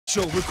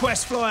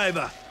Request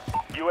flyover.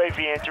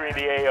 UAV entering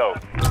the AO.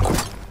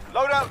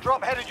 Loadout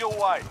drop headed your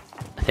way.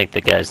 I think the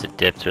guys that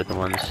dipped are the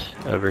ones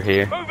over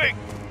here. Moving.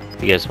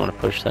 You guys want to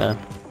push them?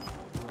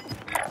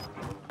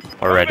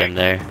 Or right in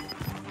there.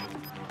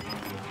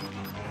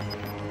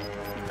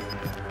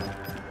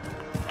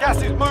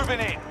 Gas is moving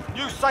in.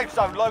 New safe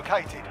zone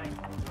located.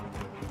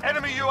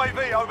 Enemy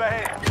UAV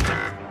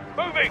overhead.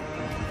 Moving.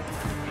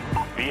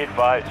 Be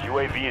advised,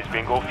 UAV is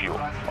bingo fuel.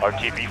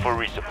 RTB for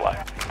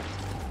resupply.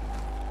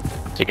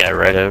 There's a guy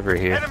right over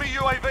here. Enemy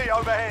UAV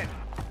overhead.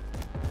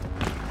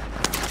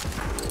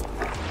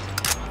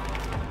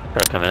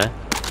 Bro, coming in.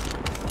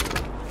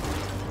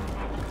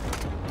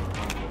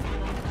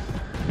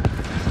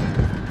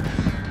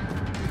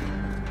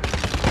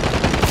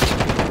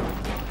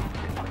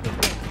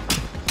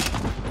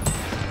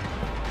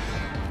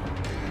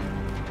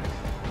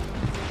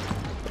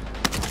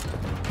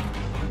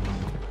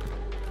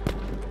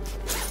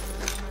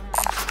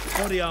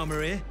 Body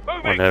armor here.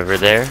 One over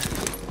there.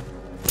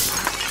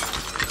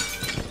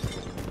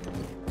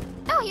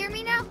 Oh, hear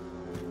me now?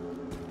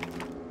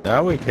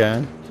 Now we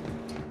can.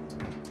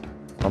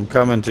 I'm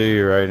coming to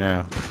you right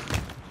now.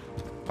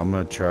 I'm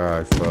gonna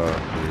try.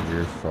 Fuck, dude,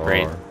 you're far.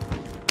 Great.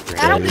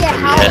 That'll be a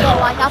how though.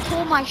 Like I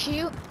pulled my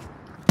chute,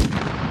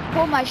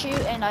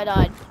 and I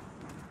died.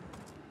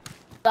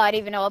 Died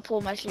even though I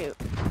pulled my chute.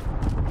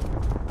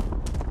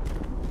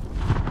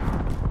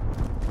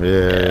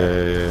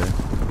 Yeah.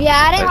 Yeah,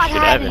 I didn't I like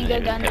should having have any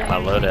good guns. hit or my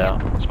anything.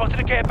 loadout. Spotted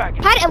a care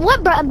package.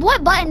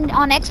 What button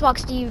on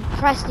Xbox do you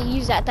press to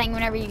use that thing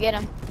whenever you get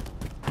them?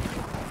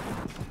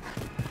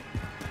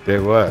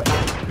 Did what?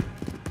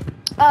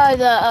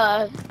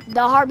 The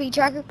heartbeat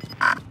tracker.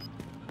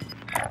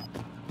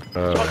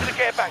 Spotted a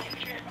care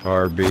package.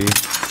 RB.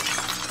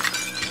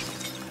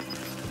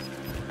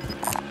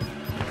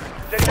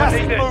 Gas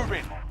is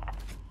moving.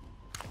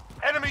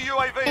 Enemy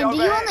UAV And do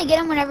overhead. you only get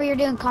them whenever you're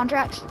doing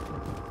contracts?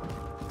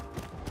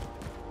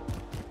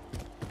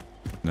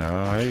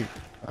 No,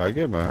 I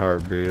get my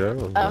heartbeat. I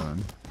was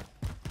done.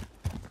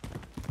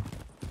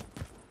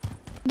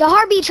 The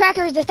heartbeat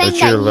tracker is the thing That's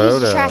that your you use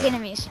to loadout. track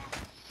enemies.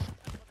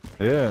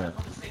 Yeah.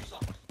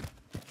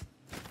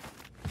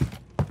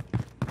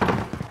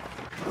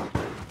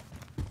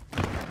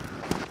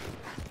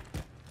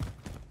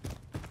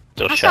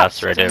 Still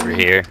shots right over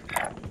here.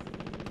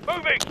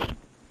 Moving.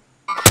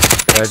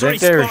 I think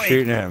they were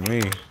shooting at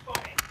me.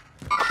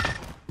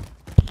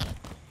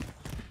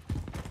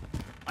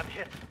 I'm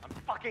hit. I'm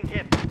fucking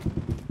hit.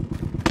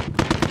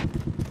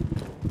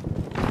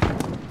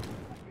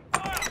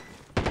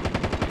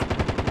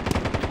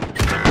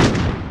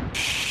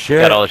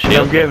 Shit. Got all the shields.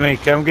 Come get me.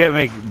 Come get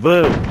me.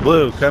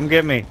 Blue. Come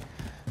get me.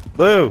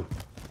 Blue.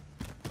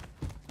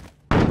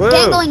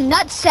 Dangling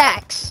nut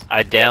sacks.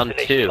 I downed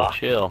two.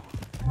 Chill.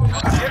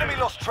 The enemy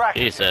lost track.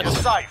 Jesus. You're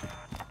safe.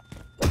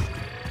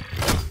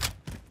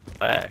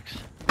 Facts.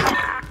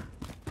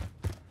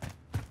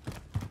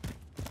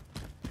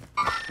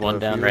 One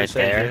If down you right would've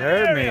said You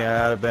there. heard me.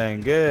 I'd have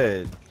been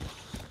good.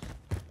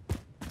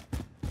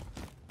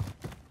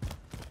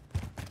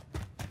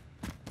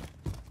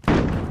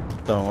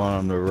 Don't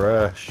want him to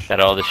rush. Got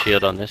all the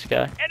shield on this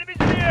guy. Enemies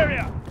in the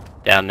area.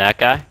 Down that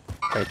guy.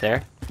 Right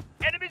there.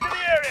 Enemies in the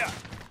area.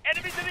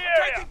 Enemies in the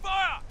area. Taking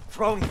fire.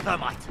 Throwing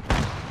thermite.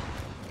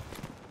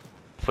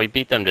 If we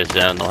beat them to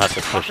zone, they'll have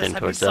to push in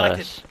towards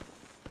us.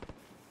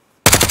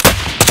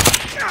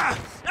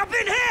 I've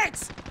been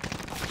hit!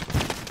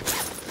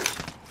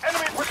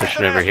 Enemy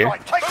Pushing over here.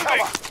 airstrike. Take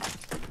cover.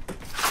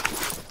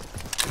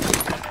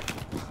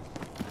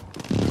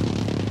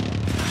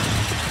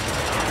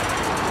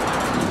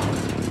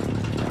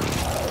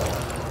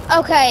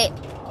 Okay.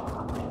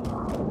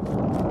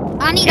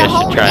 I need You a guys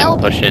whole should try and L.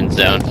 push in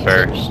zone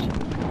first.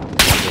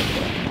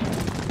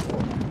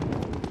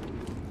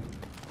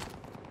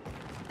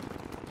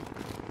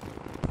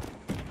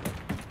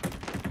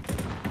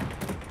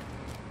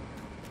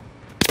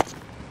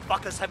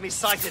 Fuckers have me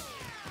sighted.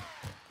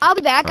 I'll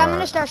be back. I'm gonna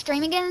Alright. start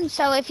streaming again.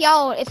 So if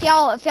y'all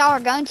are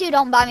going to,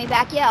 don't buy me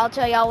back yet. I'll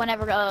tell y'all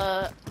whenever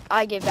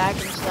I get back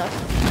and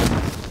stuff.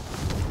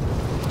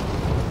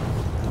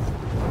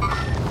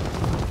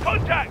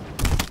 Contact.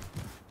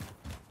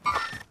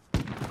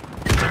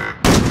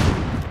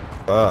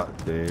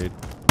 Fuck, dude.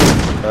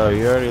 Oh,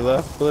 you already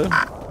left, Blue?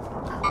 Contact.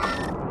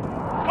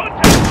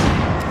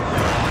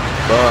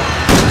 Fuck.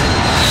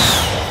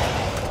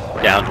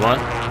 Downed one.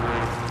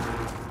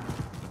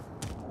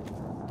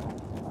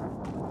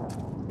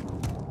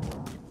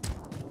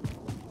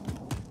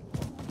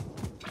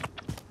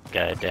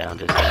 Guy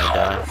downed is gonna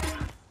die.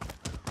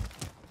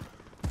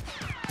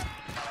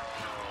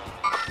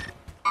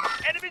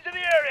 Enemies in the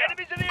area.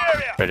 Enemies in the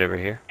area. Right over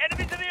here.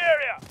 Enemies in the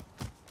area.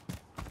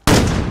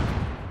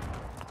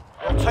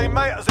 Your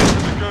teammate has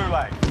entered the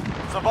gulag.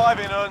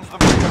 Surviving earns them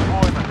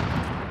redeployment.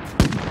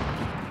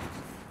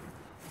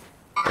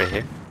 Right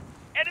here.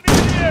 Enemies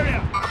in the area.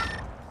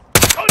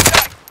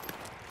 Contact.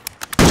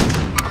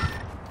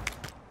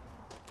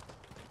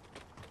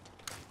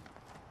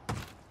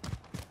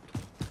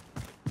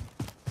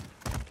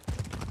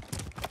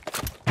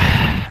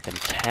 Been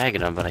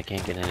tagging them, but I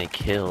can't get any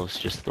kills.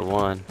 Just the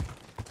one.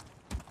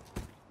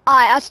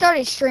 I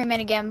started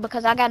streaming again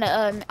because I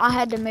gotta I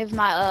had to move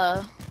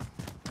my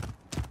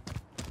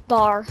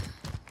bar.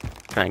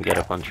 Try and get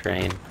up on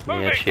train. The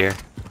edge here.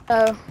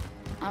 So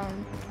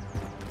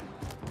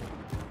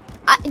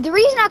the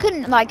reason I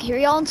couldn't like hear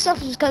y'all and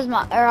stuff is because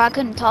I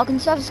couldn't talk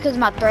and stuff is because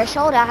my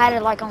threshold I had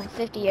it like on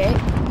 58.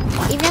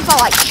 Even if I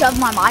like shoved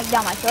my mic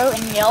down my throat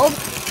and yelled,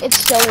 it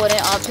still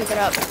wouldn't pick it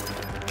up.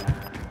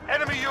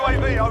 Enemy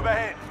UAV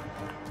overhead.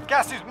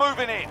 Gas is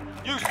moving in.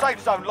 New safe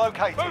zone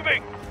located.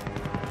 Moving.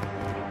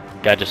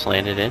 Guy just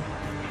landed in.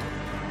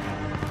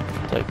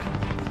 Like,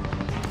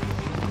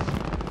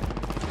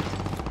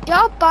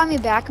 Y'all buy me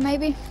back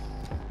maybe?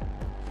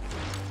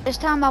 This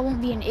time I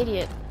won't be an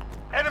idiot.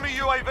 Enemy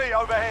UAV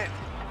overhead.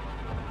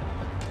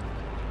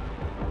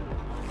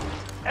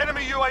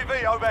 Enemy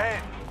UAV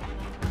overhead.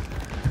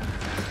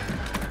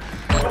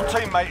 Your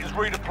teammate is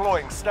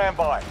redeploying. Stand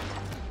by.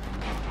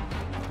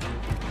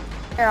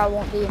 Here, I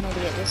won't be an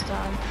idiot this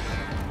time.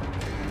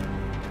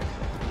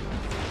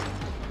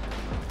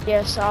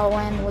 Yes, I'll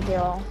win with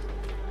y'all.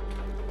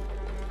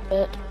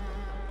 But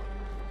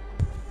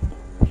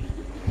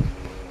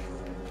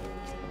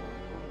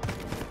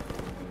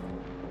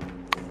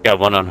got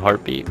one on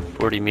Heartbeat,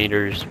 40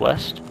 meters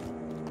west.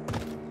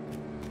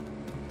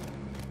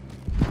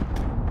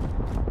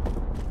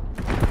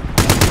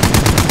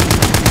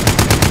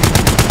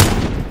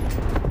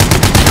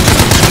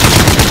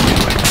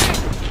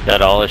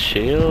 Got all his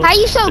shield. how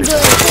you so good?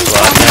 Please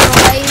tell me your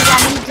ways. I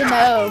need to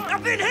know.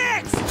 I've been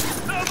hit!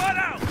 Over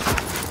now!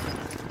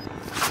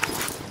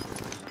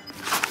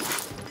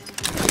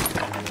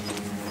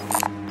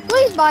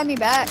 Please buy me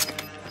back.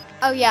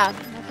 Oh yeah, I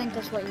think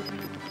that's what you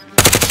mean.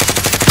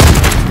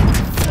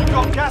 You've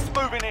got gas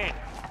moving in.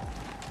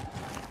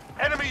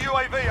 Enemy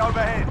UAV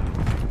overhead.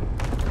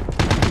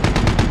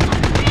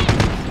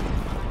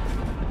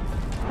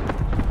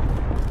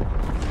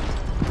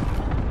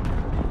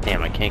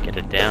 Damn, I can't get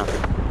it down.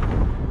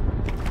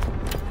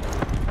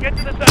 Get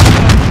to the safe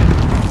zone.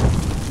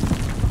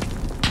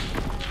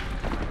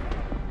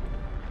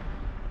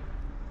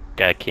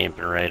 Guy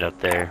camping right up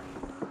there.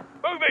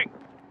 Moving.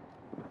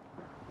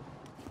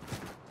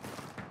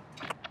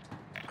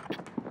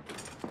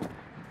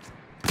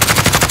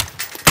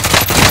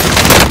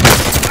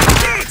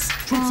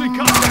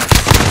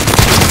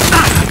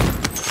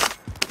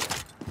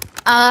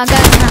 I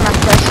gotta turn my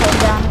threshold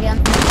down again.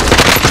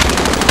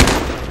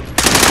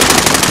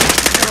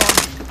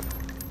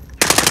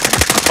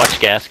 Watch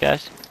gas,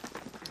 guys.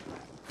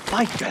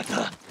 Fight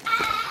better.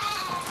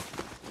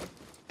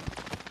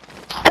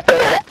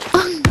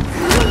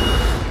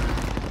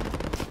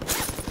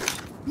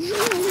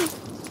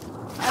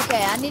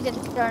 Okay, I need to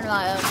turn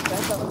my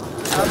threshold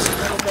up a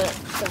little bit.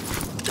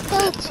 It's a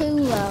little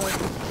too low.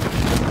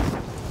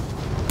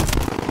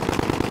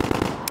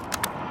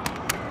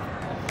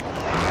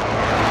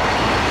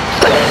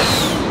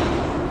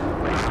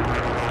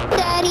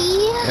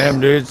 Daddy. Damn,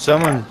 dude,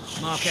 someone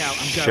Mark out, I'm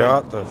going.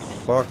 shot the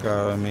fuck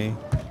out of me.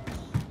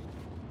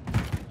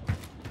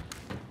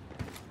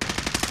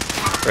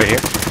 Right here.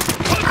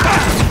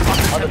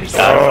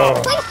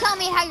 Oh, Please tell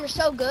me how you're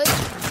so good.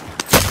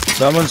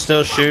 someone's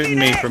still shooting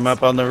me from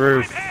up on the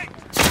roof.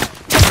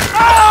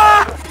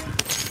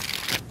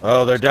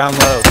 Oh, they're down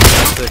low.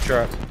 That's the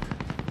truck.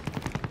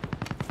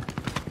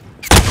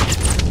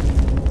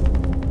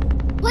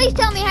 Please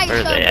tell me how you're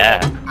Where are so they good.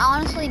 at? I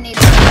honestly need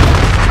to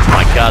Oh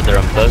my god, they're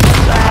on both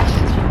sides. crash.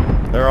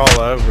 They're all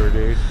over,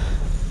 dude.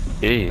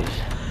 Jeez.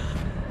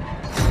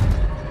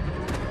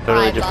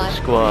 Totally Bye, different bud.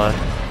 squad.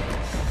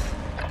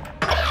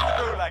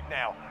 Gulag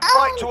now. Oh,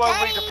 Fight to earn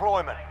Daddy.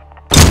 redeployment.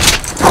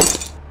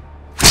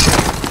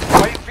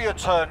 Wait for your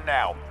turn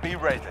now. Be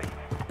ready.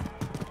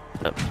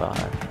 Up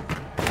 5.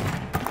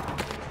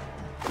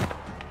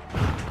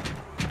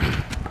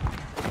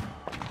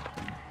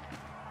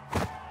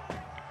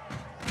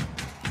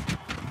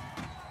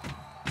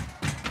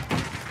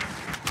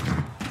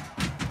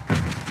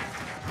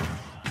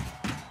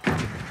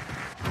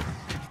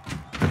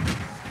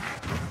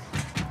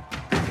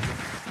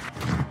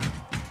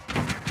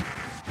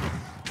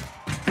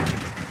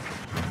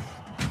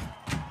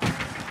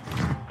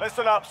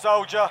 Listen up,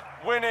 soldier.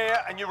 Win here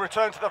and you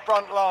return to the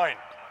front line.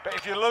 But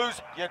if you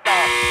lose, you're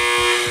done.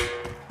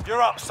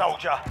 You're up,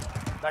 soldier.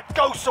 Now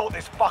go sort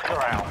this fucker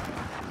out.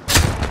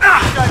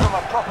 You gave him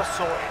a proper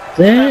sorting.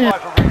 Stand by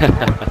for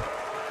redeployment.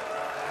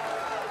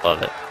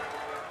 Love it.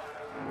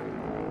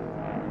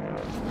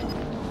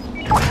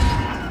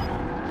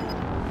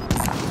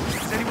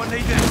 Does anyone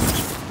need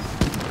this?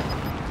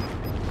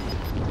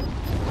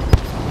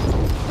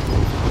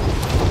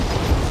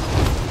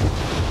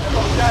 They've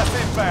got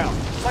gas inbound.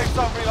 Safe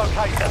zone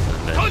relocated.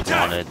 That's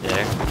wanted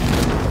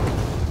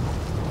there.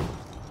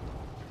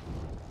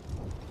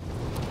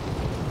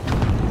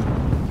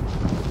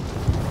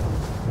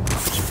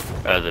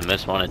 Oh, the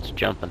miss one, it's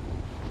jumping.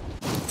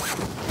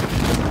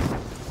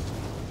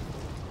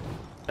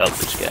 Oh,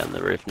 this guy on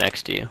the roof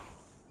next to you.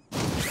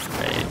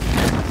 Right.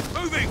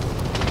 Moving!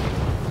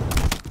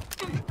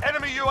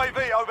 Enemy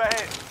UAV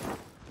overhead.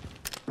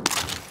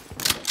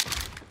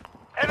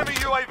 Enemy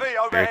UAV Here it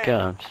overhead.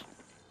 comes.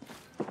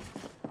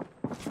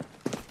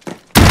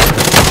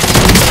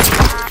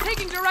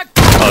 Taking direct.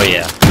 Oh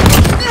yeah.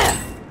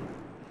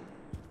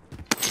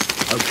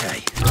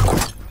 Okay.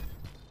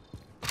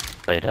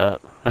 Played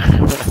up.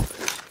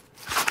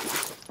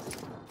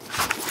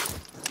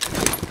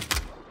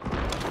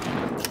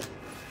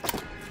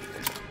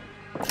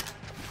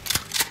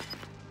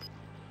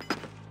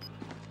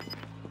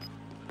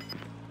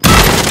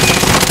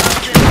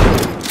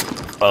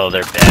 Oh,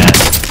 they're bad.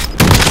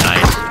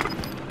 Nice.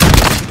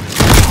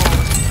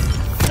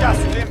 Gas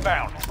is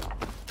inbound.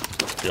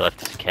 He left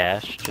his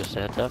cash, just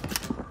a heads up.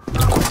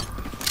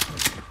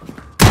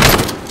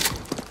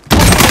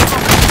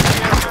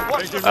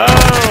 Watch the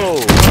Oh!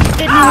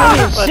 Didn't really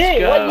Let's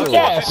shit. What you go.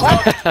 guess?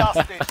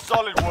 dusted.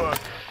 Solid work.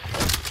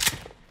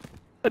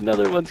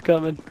 Another one's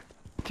coming.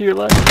 To your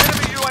left.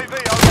 Enemy UAV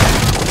overhead.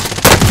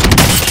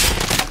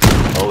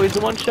 Oh, he's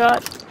a one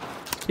shot.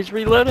 He's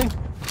reloading.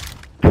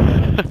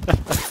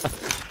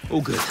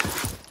 All good.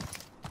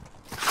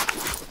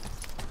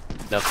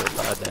 Enough for a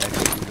buyback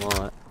if you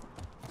want.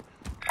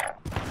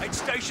 Aid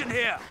station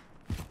here.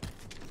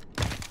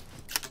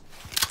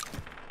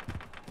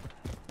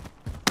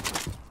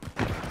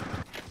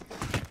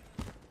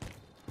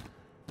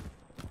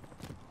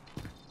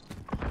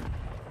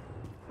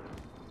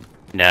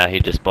 Nah, he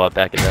just bought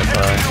back at that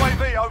Enemy bar.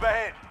 UAV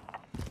overhead.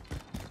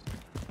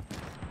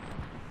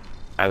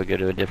 I would go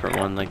to a different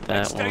one like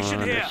that Station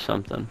one here. or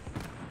something.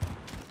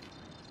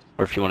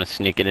 Or if you want to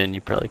sneak it in, you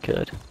probably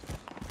could.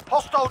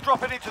 Hostile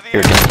dropping into the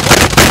Here area.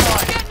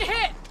 it Getting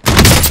hit.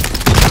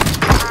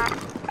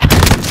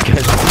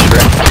 This guy's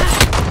trash.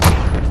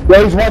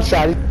 Yeah, he's one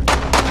shot.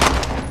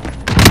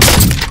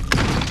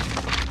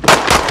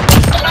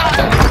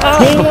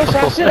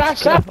 I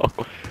shot.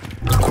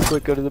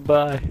 Quick, go to the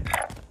buy.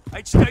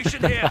 Aid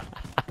station here.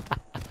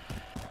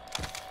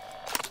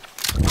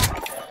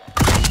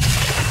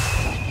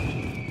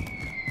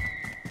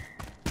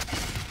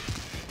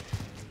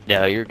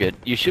 No, you're good.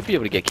 You should be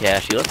able to get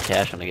cash. You left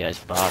cash on the guy's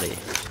body,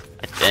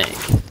 I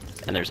think.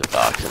 And there's a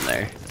box in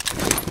there.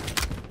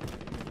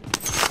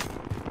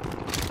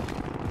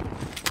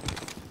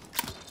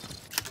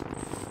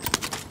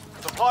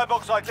 Supply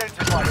box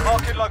identified.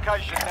 Marking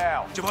location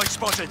now. Device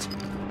spotted.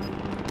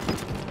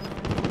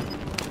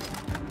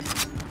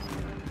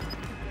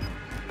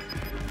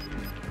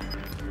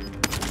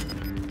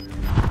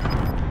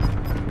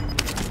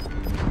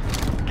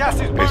 Gas is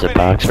There's a moving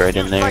box in. right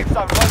in New there. safe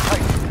zone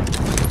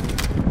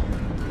located.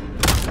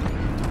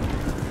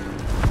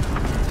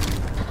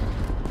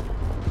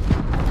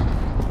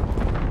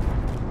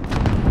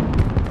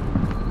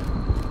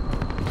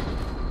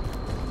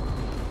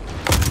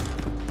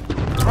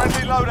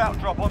 Friendly loadout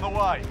drop on the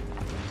way.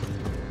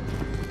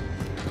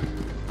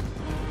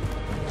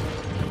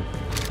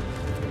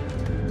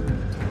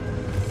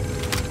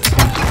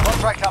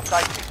 Contract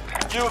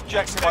updated. New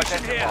objective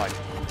Station here. identified.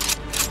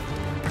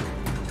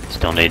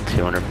 Still need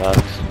 200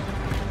 bucks.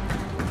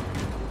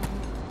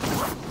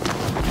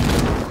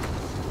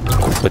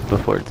 Quick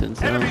before it's in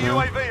zone. Enemy though.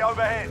 UAV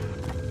overhead.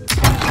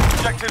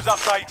 Objectives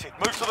updated.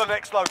 Move to the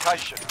next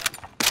location.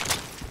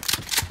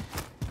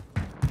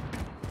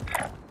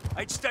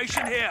 Aid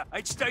station here.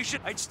 Aid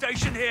station. Aid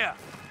station here.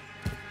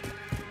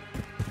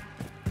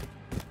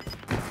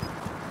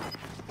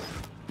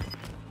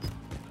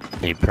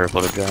 Need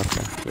purple to drop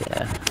them.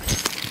 Yeah.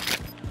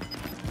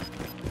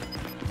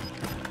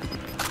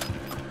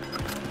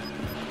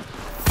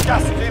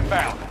 Gas is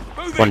inbound.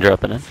 Moving. One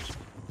dropping in.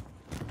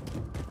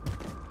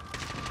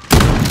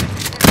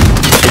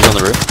 He's on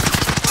the roof.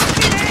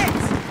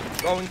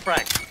 Rolling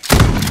frag.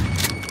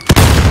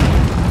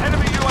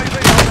 Enemy UAV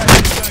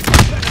overhead.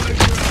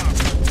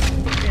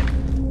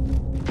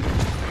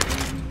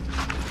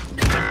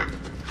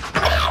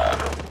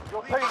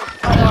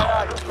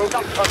 Your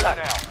team is contact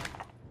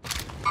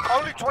now.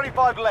 Only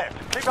 25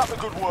 left. Keep up the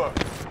good work.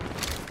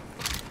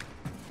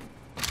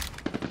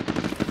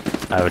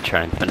 I would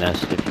try and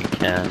finesse it if you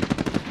can.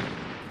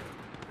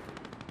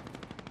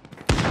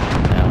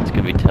 Now it's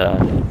gonna be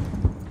tough.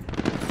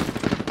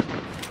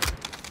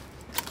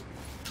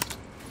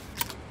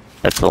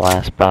 That's the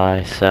last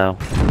buy, so.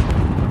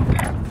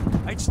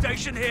 Aid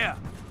station here.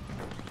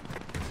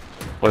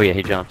 Oh yeah,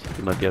 he jumped.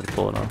 He might be able to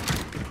pull it off.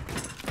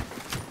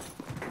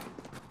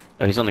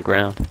 Oh, he's on the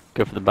ground.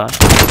 Go for the buy.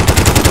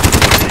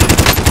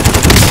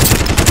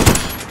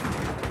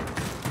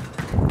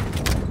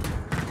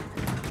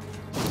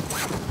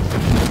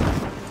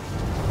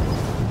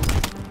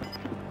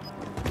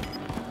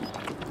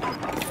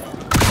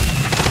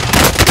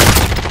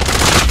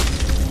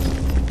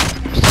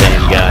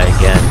 Same guy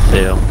again,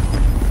 too.